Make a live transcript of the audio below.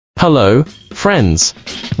Hello, friends.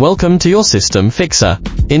 Welcome to your System Fixer.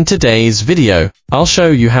 In today's video, I'll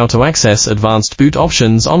show you how to access advanced boot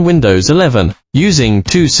options on Windows 11, using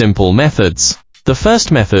two simple methods. The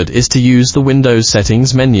first method is to use the Windows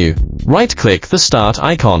Settings menu. Right-click the Start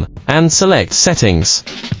icon, and select Settings.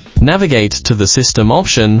 Navigate to the System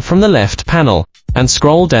option from the left panel, and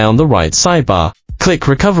scroll down the right sidebar. Click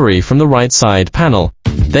Recovery from the right side panel.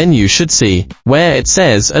 Then you should see where it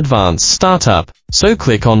says Advanced Startup, so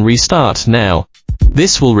click on Restart Now.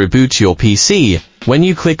 This will reboot your PC when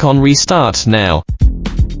you click on Restart Now.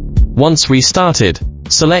 Once restarted,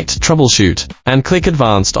 select Troubleshoot, and click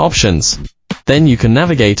Advanced Options. Then you can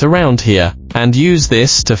navigate around here, and use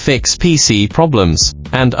this to fix PC problems,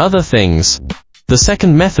 and other things. The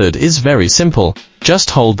second method is very simple. Just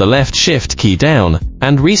hold the left Shift key down,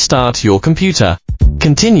 and restart your computer.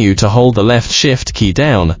 Continue to hold the left Shift key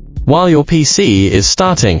down while your PC is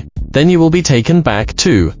starting, then you will be taken back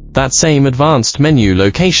to that same advanced menu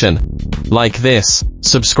location. Like this.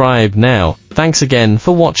 Subscribe now. Thanks again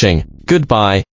for watching. Goodbye.